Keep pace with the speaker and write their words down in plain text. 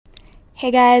Hey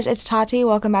guys, it's Tati.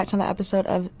 Welcome back to another episode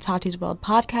of Tati's World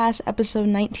Podcast, episode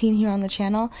 19 here on the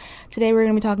channel. Today we're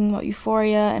going to be talking about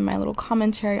Euphoria and my little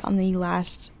commentary on the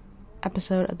last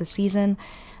episode of the season.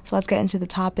 So let's get into the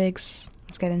topics.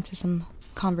 Let's get into some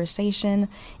conversation.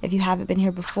 If you haven't been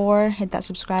here before, hit that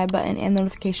subscribe button and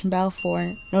notification bell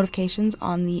for notifications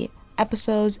on the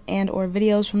episodes and or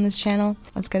videos from this channel.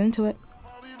 Let's get into it.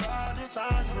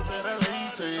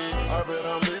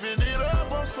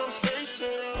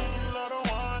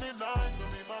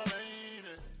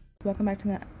 Welcome back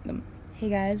to hey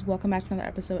guys, welcome back to another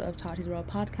episode of Tati's World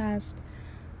Podcast.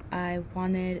 I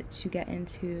wanted to get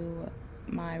into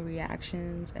my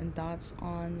reactions and thoughts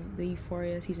on the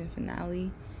Euphoria season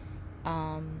finale.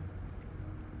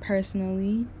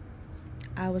 Personally,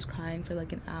 I was crying for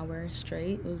like an hour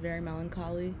straight. It was very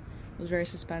melancholy. It was very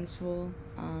suspenseful.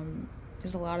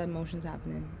 There's a lot of emotions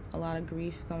happening, a lot of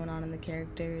grief going on in the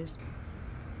characters,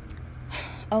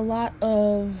 a lot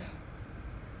of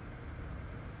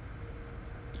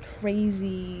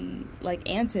crazy like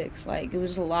antics. Like it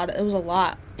was a lot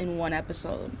in one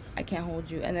episode. I can't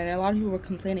hold you. And then a lot of people were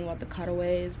complaining about the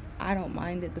cutaways. I don't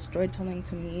mind it. The storytelling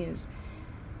to me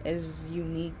is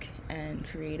unique and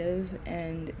creative,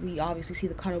 and we obviously see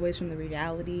the cutaways from the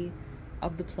reality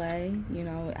of the play. You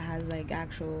know, it has like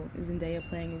actual Zendaya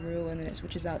playing Rue, and then it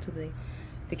switches out to the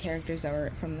characters that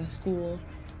were from the school.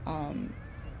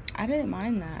 I didn't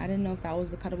mind that. I didn't know if that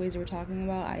was the cutaways they were talking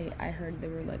about. I heard they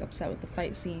were like upset with the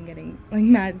fight scene getting like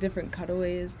mad different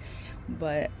cutaways,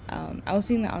 but I was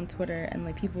seeing that on Twitter, and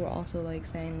like people were also like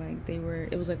saying like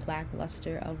it was like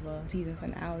lackluster of a season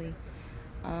finale.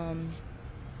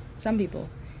 Some people,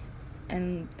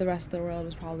 and the rest of the world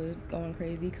was probably going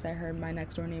crazy because I heard my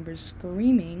next door neighbors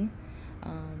screaming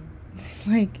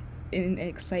like in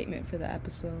excitement for the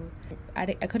episode. I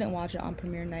couldn't watch it on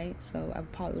premiere night, so I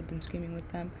probably would have been screaming with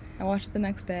them. I watched it the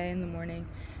next day in the morning,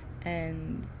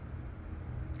 and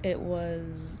I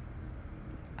was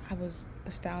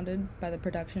astounded by the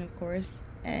production, of course,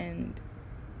 and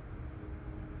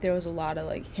there was a lot of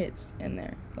like hits in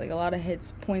there, like a lot of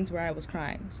hits, points where I was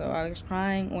crying. So I was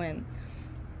crying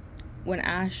when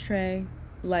Ashtray,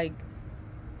 like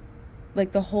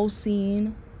the whole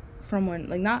scene from when,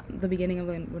 like, not the beginning of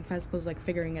when Fezco's like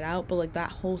figuring it out, but like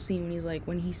that whole scene when he's like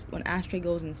when Ashtray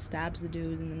goes and stabs the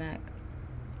dude in the neck,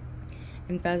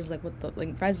 and Fez is like,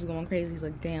 Fez is going crazy. He's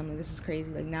like, damn, like this is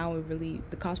crazy. Like now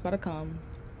the cops about to come.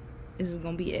 This is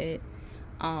gonna be it.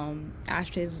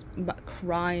 Ashtray's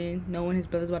crying, knowing his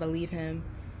brother's about to leave him,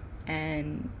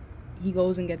 and he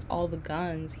goes and gets all the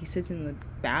guns. He sits in the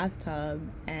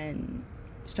bathtub and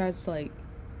starts like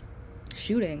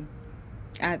shooting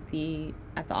at the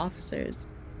officers.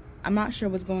 I'm not sure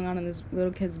what's going on in this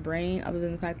little kid's brain, other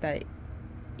than the fact that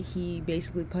he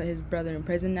basically put his brother in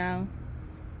prison now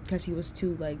because he was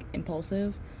too like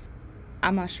impulsive.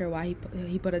 I'm not sure why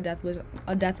he put a death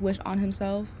wish on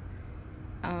himself.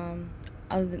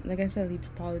 Other than, like I said, he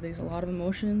probably takes a lot of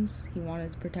emotions. He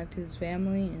wanted to protect his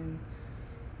family, and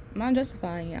I'm not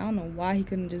justifying it. I don't know why he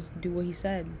couldn't just do what he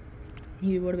said.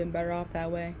 He would have been better off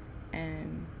that way,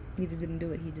 and he just didn't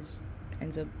do it. He just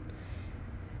ends up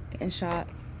getting shot,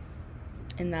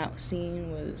 and that scene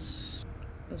was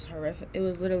horrific. It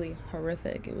was literally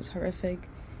horrific. It was horrific.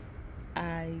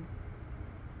 It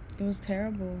was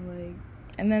terrible. Like,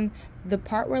 and then the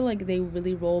part where like they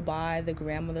really roll by the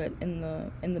grandmother in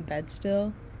the bed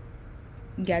still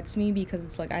gets me, because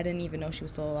it's like I didn't even know she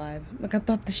was still alive. Like I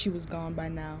thought that she was gone by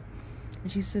now,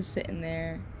 and she's just sitting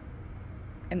there,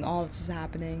 and all this is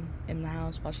happening in the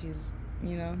house while she's,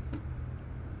 you know.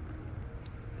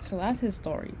 So that's his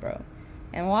story, bro.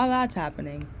 And while that's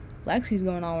happening, Lexi's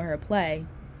going on with her play,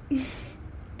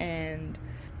 and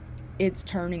it's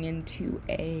turning into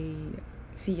a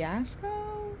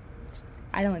fiasco.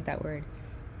 I don't like that word.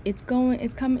 It's going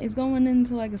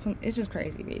into like it's just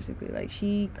crazy, basically. Like,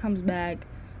 she comes back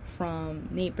from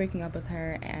Nate breaking up with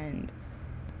her and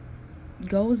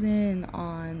goes in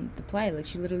on the play. Like,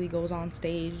 she literally goes on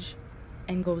stage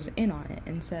and goes in on it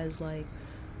and says like,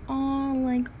 oh,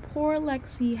 like, poor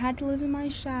Lexi had to live in my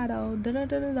shadow, da da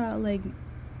da da da. Like,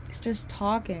 it's just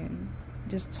talking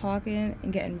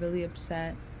and getting really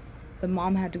upset. The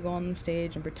mom had to go on the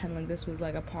stage and pretend like this was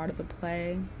like a part of the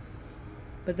play,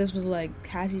 but this was like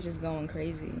Cassie's just going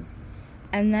crazy.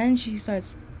 And then she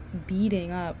starts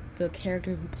beating up the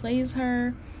character who plays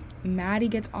her. Maddie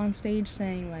gets on stage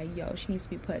saying like, yo, she needs to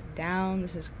be put down.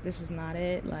 This is not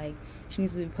it. Like, she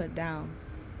needs to be put down.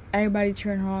 Everybody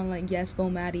cheering her on like, yes, go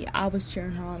Maddie. I was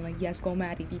cheering her on like, yes, go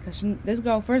Maddie, because this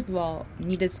girl, first of all,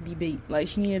 needed to be beat. Like,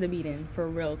 she needed a beating for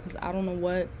real, because I don't know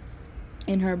what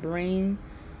in her brain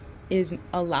is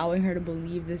allowing her to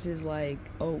believe this is like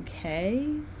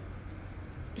okay.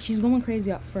 She's going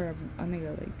crazy for a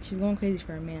nigga. Like, she's going crazy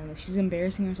for a man. Like, she's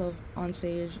embarrassing herself on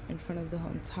stage in front of the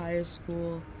whole entire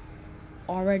school.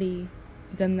 Already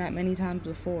done that many times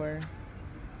before,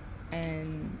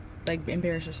 and like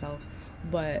embarrass herself.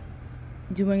 But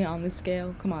doing it on this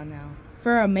scale, come on now.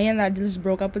 For a man that just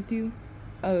broke up with you,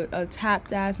 a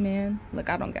tapped ass man, like,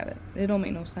 I don't get it. It don't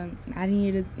make no sense. I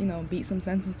need to, beat some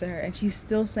sense into her. And she's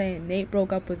still saying, Nate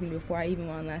broke up with me before I even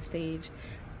went on that stage.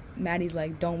 Maddie's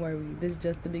like, don't worry, this is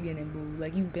just the beginning, boo.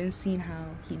 Like, you've been seeing how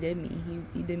he did me.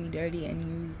 He did me dirty, and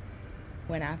you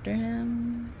went after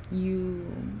him. You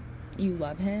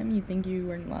love him. You think you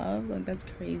were in love. Like, that's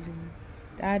crazy.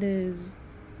 That is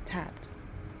tapped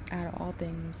out of all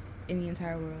things in the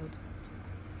entire world.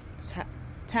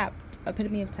 Tapped.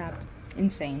 Epitome of tapped.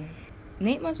 Insane.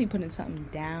 Nate must be putting something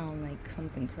down, like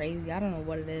something crazy. I don't know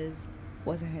what it is.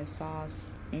 Wasn't his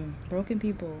sauce. Broken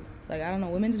people. Like, I don't know.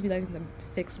 Women just be like to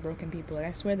fix broken people. Like,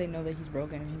 I swear they know that he's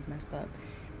broken and he's messed up,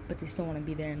 but they still want to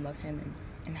be there and love him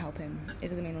and help him. It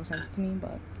doesn't make no sense to me.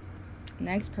 But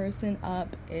next person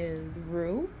up is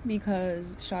Rue,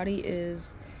 because Shawty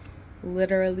is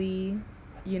literally,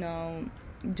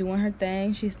 doing her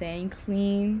thing. She's staying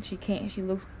clean. She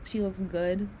looks good, She looks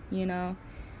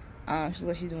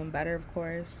like she's doing better, of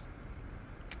course.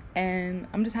 And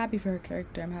I'm just happy for her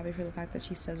character. I'm happy for the fact that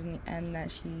she says in the end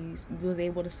that she was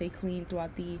able to stay clean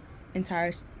throughout the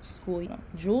entire school.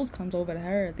 Jules comes over to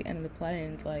her at the end of the play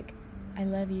and is like, I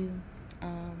love you.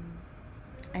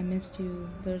 I missed you.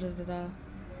 Da da da da.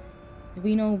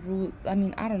 We know Jules. I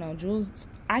mean, I don't know. Jules.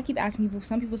 I keep asking people.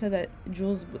 Some people say that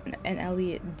Jules and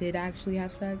Elliot did actually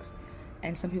have sex,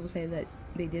 and some people say that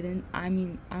they didn't. I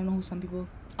mean, I don't know who some people.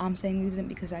 I'm saying they didn't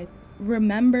because I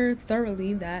remember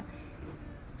thoroughly that,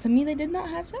 to me, they did not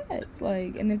have sex.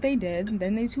 Like, and if they did,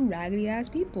 then they two raggedy ass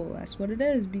people. That's what it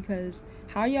is. Because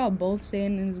how y'all both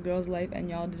staying in this girl's life and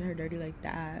y'all did her dirty like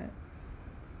that?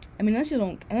 I mean, unless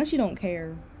you don't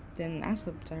care, then that's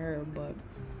up to her. But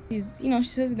she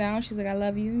sits down. She's like, I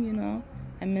love you.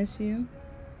 I miss you.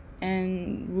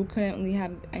 And Rue couldn't really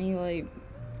have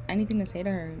anything to say to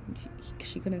her.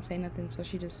 She couldn't say nothing, so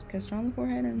she just kissed her on the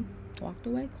forehead and walked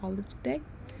away. Called it a day.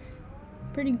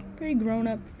 Pretty grown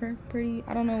up for pretty.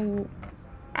 I don't know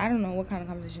what kind of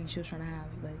conversation she was trying to have.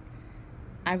 Like,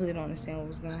 I really don't understand what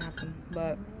was gonna happen.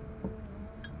 But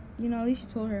at least she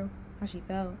told her how she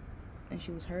felt, and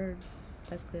she was heard.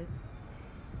 That's good.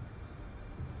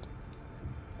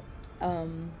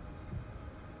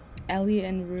 Elliot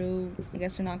and Rue, I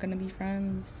guess they're not gonna be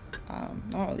friends. I'm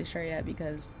not really sure yet,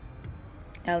 because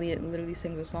Elliot literally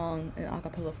sings a song in a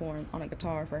cappella form on a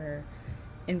guitar for her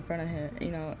in front of her,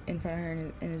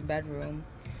 in his bedroom,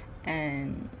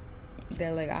 and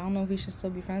they're like, I don't know if we should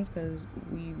still be friends, because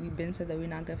we've been said that we're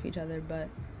not good for each other. But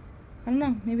I don't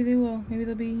know, maybe they will. Maybe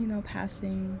they'll be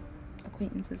passing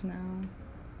acquaintances now.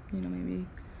 Maybe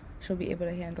she'll be able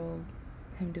to handle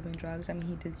him doing drugs. I mean,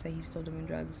 he did say he's still doing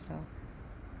drugs, so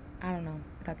I don't know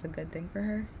if that's a good thing for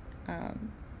her.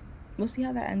 We'll see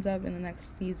how that ends up in the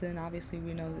next season. Obviously,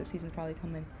 we know the season's probably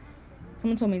coming.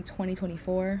 Someone told me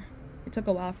 2024. It took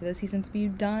a while for this season to be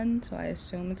done, so I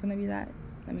assume it's gonna be that.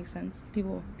 That makes sense.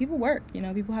 People work.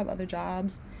 People have other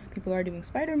jobs. People are doing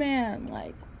Spider-Man.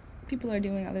 Like, people are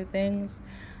doing other things.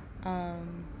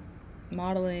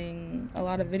 Modeling, a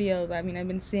lot of videos. I mean, I've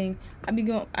been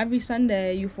going every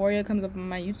Sunday. Euphoria comes up on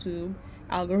my YouTube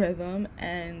algorithm,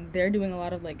 and they're doing a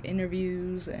lot of like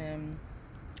interviews and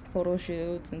photo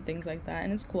shoots and things like that,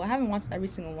 and it's cool. I haven't watched every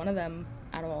single one of them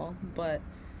at all, but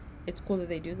it's cool that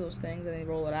they do those things and they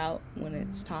roll it out when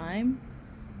it's time.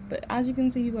 But as you can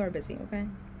see, people are busy, okay?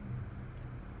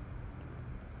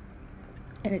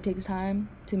 And it takes time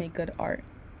to make good art.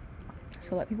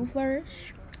 So let people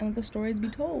flourish and let the stories be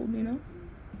told,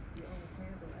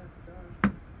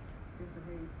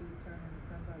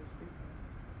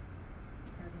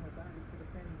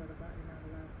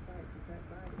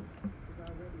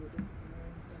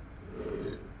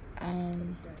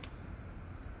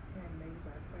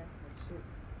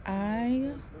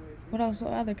 What else?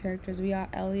 What other characters? We got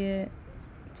Elliot.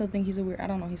 Still think he's a weird. I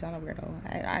don't know. He's not a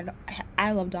weirdo.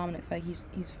 I love Dominic. Like, he's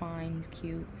fine. He's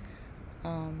cute.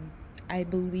 I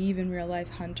believe in real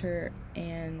life Hunter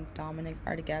and Dominic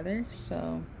are together.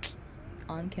 So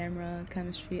on camera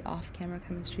chemistry, off camera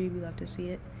chemistry, we love to see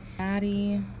it.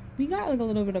 Maddie, we got like a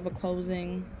little bit of a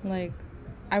closing. Like,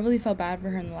 I really felt bad for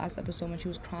her in the last episode when she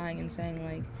was crying and saying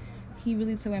like, he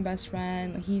really took my best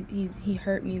friend. Like, he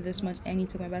hurt me this much, and he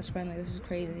took my best friend. Like, this is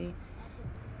crazy.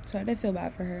 So I did feel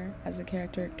bad for her as a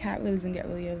character. Kat really doesn't get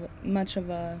much of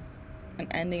a an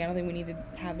ending. I don't think we need to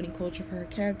have any closure for her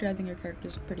character. I think her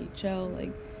character's pretty chill.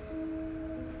 Like,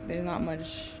 there's not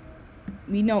much.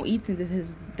 We know Ethan did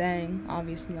his thing,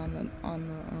 obviously, on the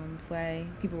play.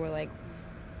 People were like,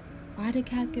 why did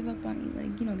Kat give up on,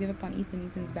 like, you know, give up on Ethan?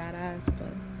 Ethan's badass,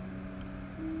 but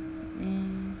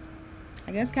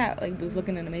I guess Kat, like, was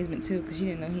looking in amazement too, because she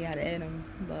didn't know he had it in him.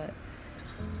 But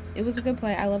it was a good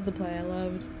play. I loved the play. I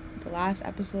loved the last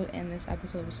episode, and this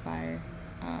episode was fire.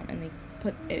 And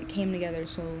it came together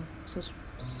so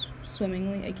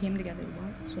swimmingly. It came together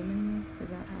what? Swimmingly? Is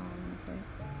that how I want to say it?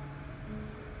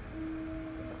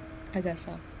 I guess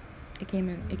so. It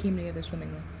came together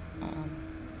swimmingly.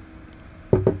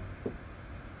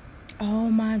 Oh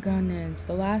my goodness.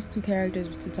 The last two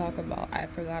characters to talk about, I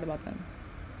forgot about them.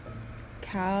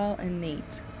 Cal and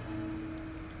Nate.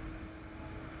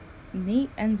 Nate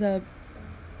ends up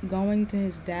going to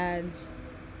his dad's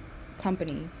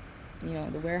company, you know,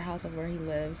 the warehouse of where he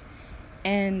lives,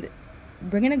 and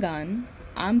bringing a gun.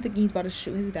 I'm thinking he's about to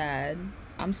shoot his dad.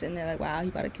 I'm sitting there like, wow, he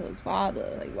about to kill his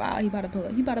father. Like, wow, he about to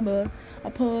pull, you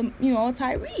know, a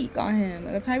Tyreek on him,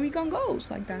 like a Tyreek on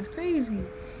Ghost. Like, that's crazy.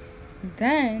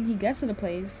 Then he gets to the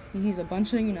place. He sees a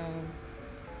bunch of people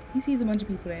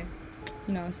there.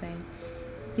 You know what I'm saying?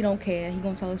 He don't care. He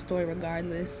gonna tell his story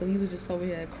regardless. So he was just over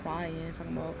here crying,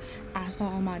 talking about, I saw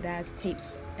all my dad's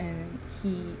tapes, and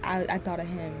I thought of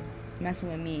him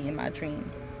messing with me in my dream.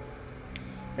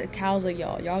 The Cal's like,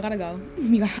 y'all gotta go.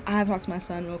 I have to talk to my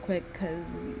son real quick,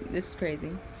 because this is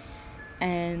crazy.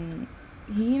 And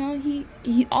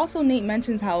he also, Nate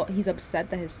mentions how he's upset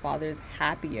that his father's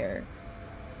happier,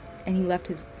 and he left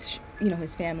his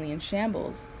family in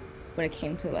shambles when it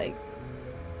came to, like,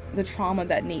 the trauma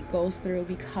that Nate goes through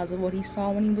because of what he saw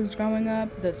when he was growing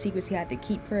up, the secrets he had to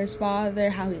keep for his father,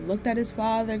 how he looked at his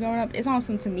father growing up. It's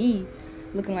awesome to me,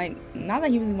 looking like, not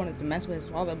that he really wanted to mess with his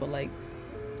father, but like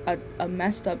a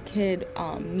messed up kid,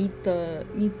 meet the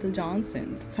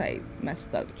Johnsons type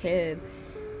messed up kid,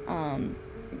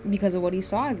 because of what he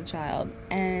saw as a child.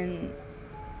 And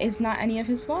it's not any of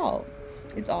his fault.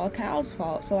 It's all Cal's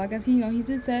fault. So I guess, he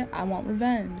did say, I want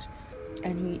revenge.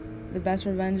 And the best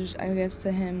revenge, I guess,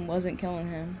 to him wasn't killing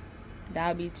him. That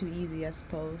would be too easy, I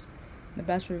suppose. The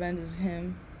best revenge is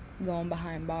him going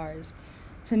behind bars.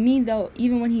 To me, though,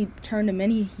 even when he turned him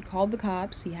in, he called the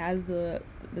cops. He has the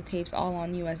tapes all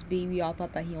on USB. We all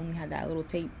thought that he only had that little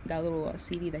tape, that little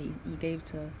CD that he gave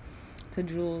to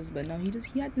Jules. But no, he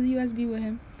had the USB with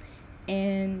him.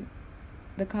 And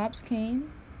the cops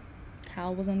came.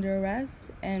 Cal was under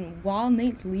arrest. And while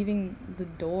Nate's leaving the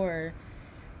door,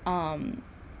 I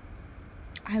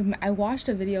watched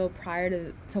a video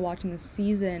prior to watching the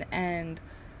season, and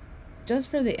just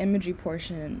for the imagery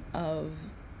portion of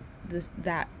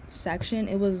that section,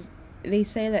 they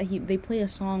say that they play a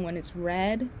song when it's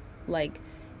red, like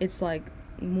it's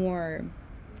more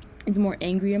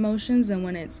angry emotions, and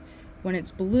when it's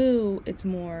blue, it's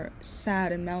more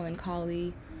sad and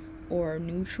melancholy or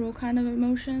neutral kind of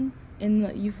emotion in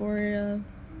the Euphoria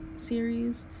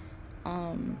series.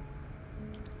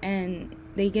 And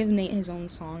they give Nate his own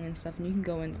song and stuff, and you can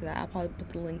go into that. I'll probably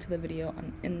put the link to the video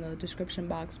in the description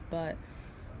box. But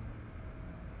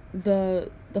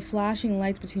the flashing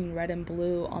lights between red and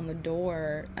blue on the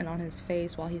door and on his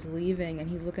face while he's leaving, and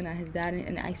he's looking at his dad,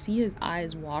 and I see his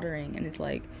eyes watering, and it's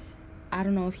like, I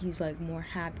don't know if he's like more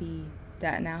happy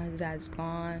that now his dad's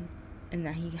gone and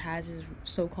that he has his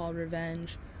so-called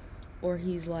revenge, or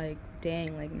he's like,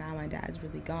 dang, like, now my dad's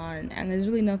really gone. And there's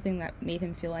really nothing that made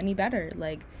him feel any better.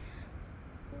 Like,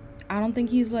 I don't think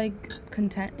he's like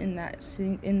content in that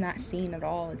scene at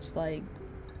all. It's like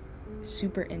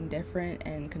super indifferent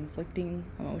and conflicting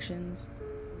emotions.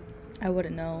 I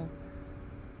wouldn't know.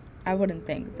 I wouldn't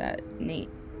think that Nate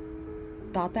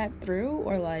thought that through,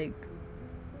 or like,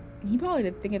 he probably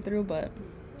did think it through, but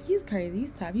he's crazy.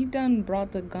 He's tough. He done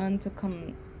brought the gun to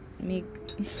come make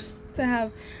to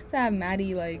have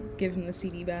Maddie like give him the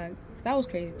CD back. That was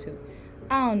crazy too.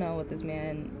 I don't know what this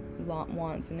man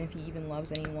wants, and if he even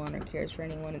loves anyone or cares for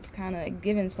anyone. It's kind of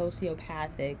given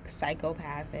sociopathic,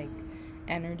 psychopathic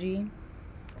energy.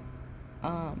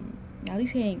 At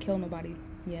least he ain't killed nobody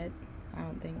yet, I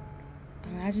don't think.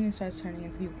 Imagine it starts turning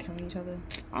into people killing each other.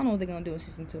 I don't know what they're gonna do in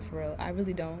season 2 for real. I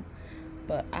really don't.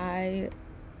 But I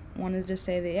wanted to just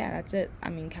say that, yeah, that's it. I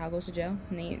mean, Cal goes to jail.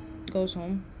 Nate goes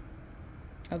home,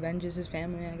 avenges his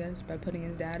family, I guess, by putting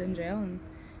his dad in jail, and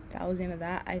that was the end of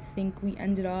that. I think we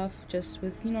ended off just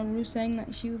with, Rue saying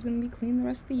that she was going to be clean the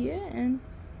rest of the year, and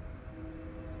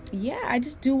yeah, I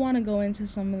just do want to go into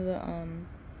some of the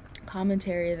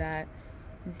commentary that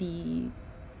the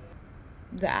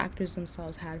actors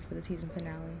themselves had for the season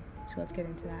finale, so let's get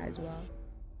into that as well.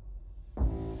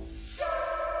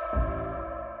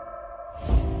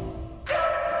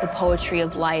 the poetry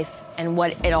of life and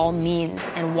what it all means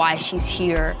and why she's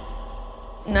here.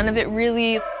 None of it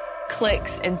really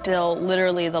clicks until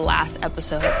literally the last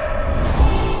episode.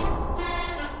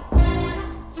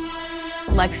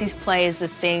 Lexi's play is the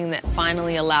thing that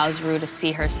finally allows Rue to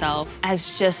see herself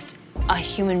as just a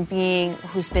human being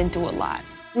who's been through a lot.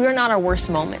 We are not our worst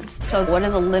moments. So what are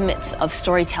the limits of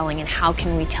storytelling and how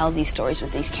can we tell these stories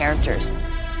with these characters?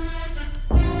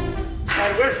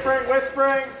 And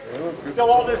whispering. Still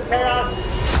all this chaos.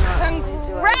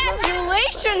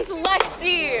 Congratulations,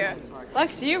 Lexi!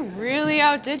 Lexi, you really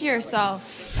outdid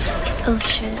yourself. Oh,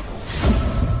 shit.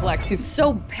 Lexi's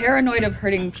so paranoid of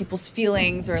hurting people's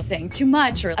feelings or saying too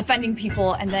much or offending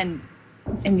people, and then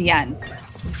in the end...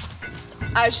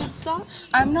 I should stop?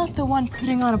 I'm not the one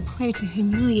putting on a play to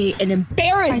humiliate and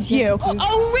embarrass you.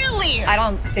 Oh, really? I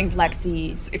don't think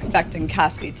Lexi's expecting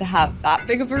Cassie to have that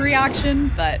big of a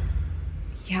reaction, but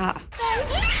yeah.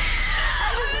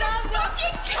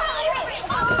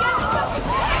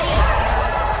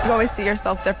 You always see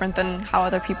yourself different than how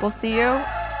other people see you.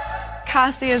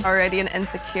 Cassie is already an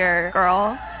insecure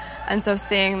girl, and so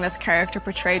seeing this character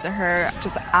portrayed to her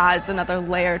just adds another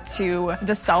layer to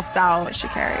the self-doubt that she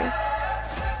carries.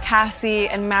 Cassie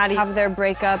and Maddie have their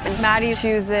breakup, and Maddie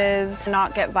chooses to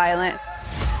not get violent.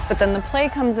 But then the play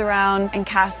comes around, and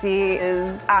Cassie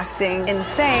is acting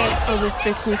insane. Oh, this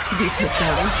bitch needs to be put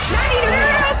down.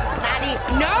 Maddie,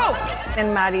 no!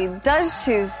 And Maddie does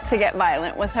choose to get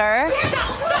violent with her.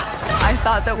 Stop. I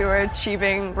thought that we were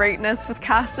achieving greatness with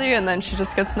Cassie, and then she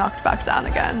just gets knocked back down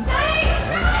again.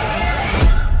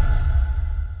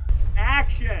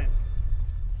 Action!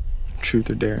 Truth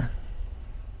or dare?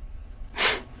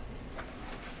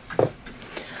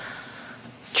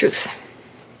 Truth.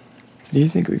 Do you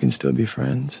think we can still be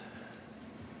friends?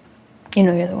 You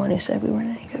know you're the one who said we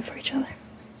weren't any good for each other.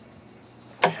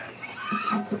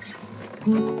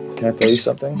 Can I play you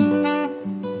something?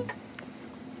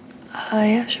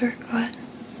 Yeah, sure. Go ahead.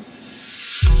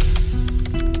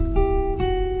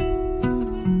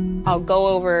 I'll go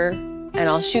over and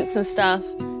I'll shoot some stuff.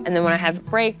 And then when I have a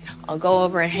break, I'll go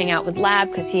over and hang out with Lab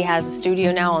because he has a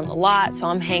studio now on the lot. So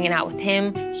I'm hanging out with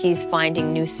him. He's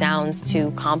finding new sounds to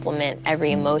complement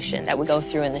every emotion that we go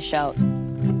through in the show.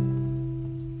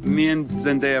 Me and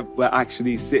Zendaya were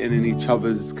actually sitting in each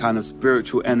other's kind of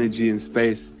spiritual energy and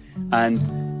space. And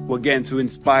we're getting to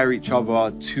inspire each other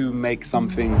to make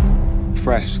something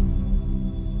fresh.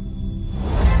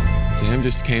 Sam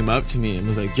just came up to me and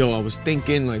was like, yo, I was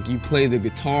thinking, like, you play the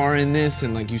guitar in this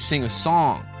and, like, you sing a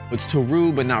song. It's to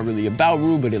Rue, but not really about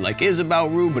Rue, but it, like, is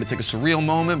about Rue, but it's, like, a surreal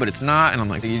moment, but it's not. And I'm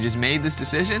like, you just made this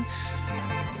decision?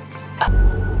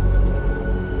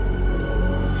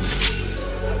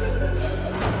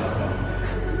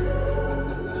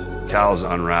 Cal's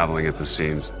unraveling at the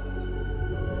seams.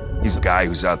 He's a guy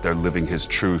who's out there living his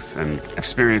truth and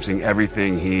experiencing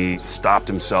everything he stopped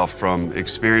himself from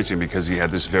experiencing because he had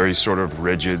this very sort of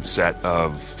rigid set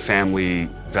of family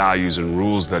values and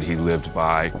rules that he lived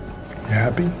by. You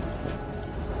happy?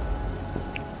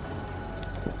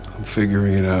 I'm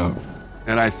figuring it out.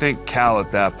 And I think Cal at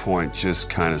that point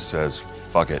just kind of says,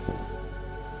 fuck it.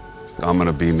 I'm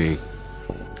gonna be me.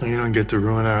 You don't get to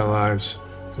ruin our lives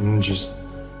and just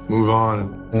move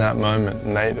on. In that moment,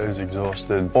 Nate has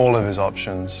exhausted all of his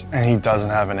options, and he doesn't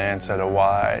have an answer to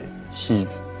why he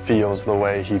feels the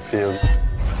way he feels.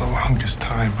 For the longest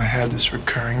time, I had this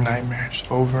recurring nightmare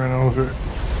just over and over.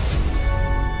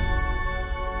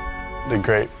 The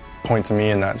great point to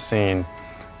me in that scene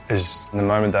is the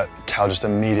moment that Cal just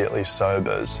immediately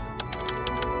sobers.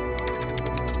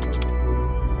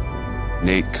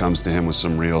 Nate comes to him with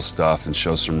some real stuff and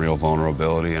shows some real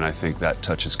vulnerability, and I think that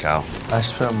touches Cal. I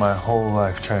spent my whole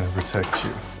life trying to protect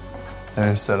you. And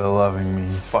instead of loving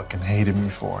me, you fucking hated me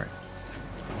for it.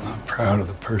 I'm not proud of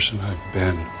the person I've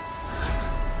been.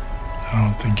 I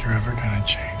don't think you're ever gonna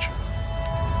change.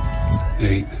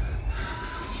 Nate.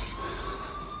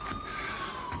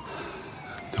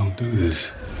 Don't do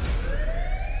this.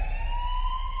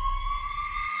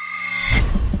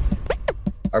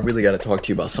 I really gotta talk to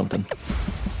you about something.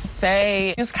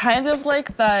 Faye is kind of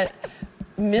like that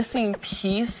missing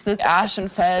piece that Ash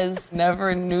and Fez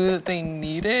never knew that they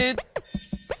needed.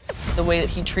 The way that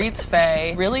he treats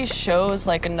Faye really shows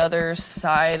like another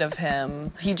side of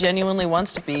him. He genuinely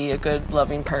wants to be a good,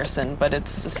 loving person, but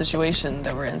it's the situation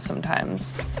that we're in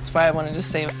sometimes. That's why I wanted to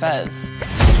save Fez.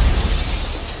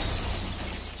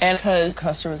 And because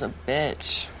Custer was a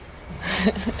bitch.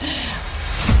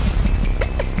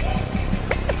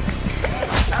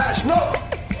 Ash, no!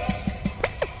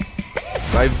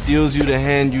 Life deals you the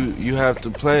hand you have to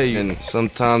play, and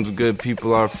sometimes good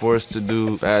people are forced to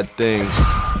do bad things.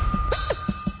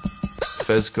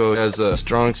 Fezco has a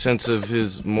strong sense of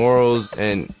his morals,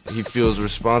 and he feels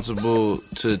responsible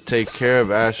to take care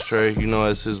of Ashtray, you know,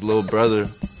 as his little brother.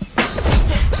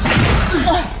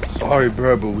 Sorry,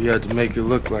 bro, but we had to make it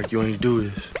look like you ain't do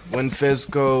this. When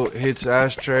Fezco hits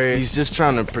Ashtray, he's just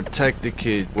trying to protect the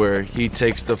kid, where he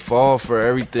takes the fall for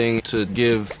everything to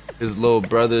give his little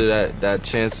brother that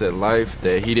chance at life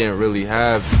that he didn't really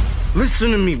have.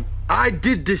 Listen to me. I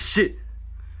did this shit,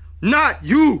 not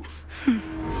you.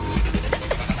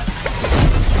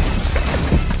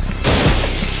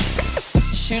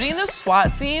 Shooting the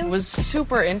SWAT scene was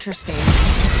super interesting.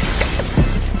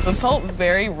 It felt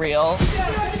very real.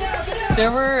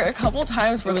 There were a couple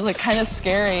times where it was like kind of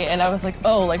scary, and I was like,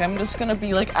 oh, like I'm just gonna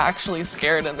be like actually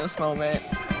scared in this moment.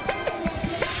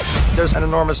 There's an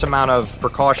enormous amount of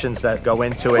precautions that go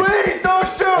into it. Please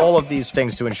don't shoot! All of these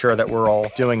things to ensure that we're all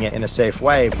doing it in a safe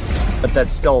way, but that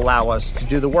still allow us to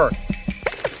do the work.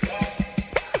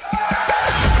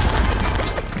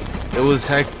 It was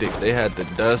hectic. They had the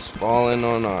dust falling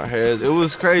on our heads. It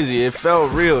was crazy. It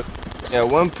felt real. At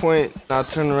one point, I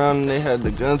turned around and they had the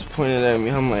guns pointed at me.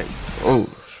 I'm like, oh,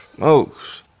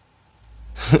 smokes.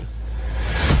 It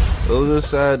was a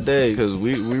sad day because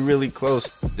we really close.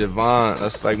 Devon,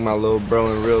 that's like my little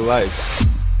bro in real life.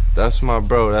 That's my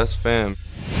bro, that's fam.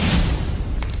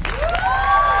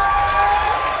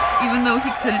 Even though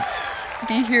he couldn't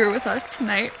be here with us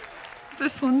tonight,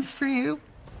 this one's for you.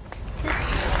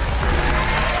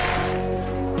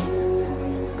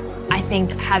 I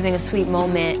think having a sweet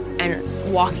moment and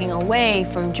walking away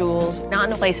from Jules, not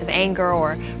in a place of anger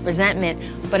or resentment,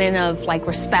 but in of like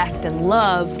respect and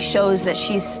love, shows that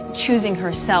she's choosing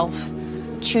herself,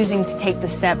 choosing to take the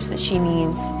steps that she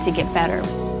needs to get better.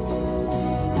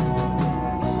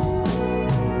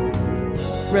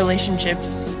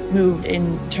 Relationships move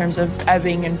in terms of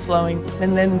ebbing and flowing,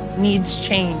 and then needs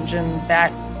change, and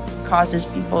that causes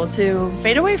people to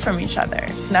fade away from each other.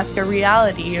 And that's the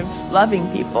reality of loving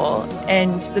people,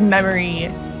 and the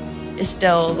memory is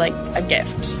still like a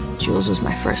gift. Jules was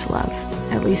my first love.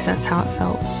 At least that's how it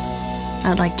felt.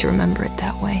 I'd like to remember it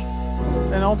that way.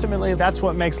 And ultimately, that's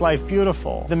what makes life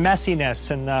beautiful. The messiness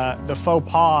and the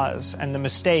faux pas and the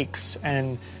mistakes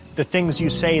and the things you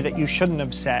say that you shouldn't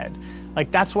have said. Like,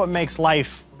 that's what makes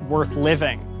life worth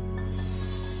living.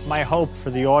 My hope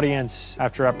for the audience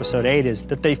after episode 8 is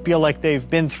that they feel like they've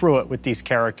been through it with these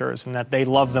characters and that they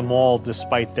love them all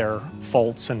despite their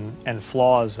faults and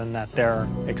flaws, and that they're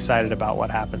excited about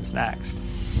what happens next.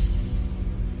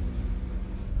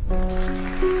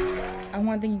 I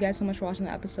want to thank you guys so much for watching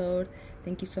the episode.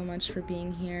 Thank you so much for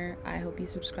being here. I hope you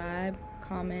subscribe,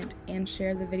 comment, and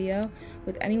share the video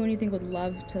with anyone you think would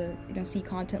love to, see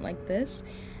content like this.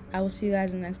 I will see you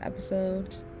guys in the next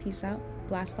episode. Peace out.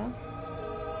 Blast off.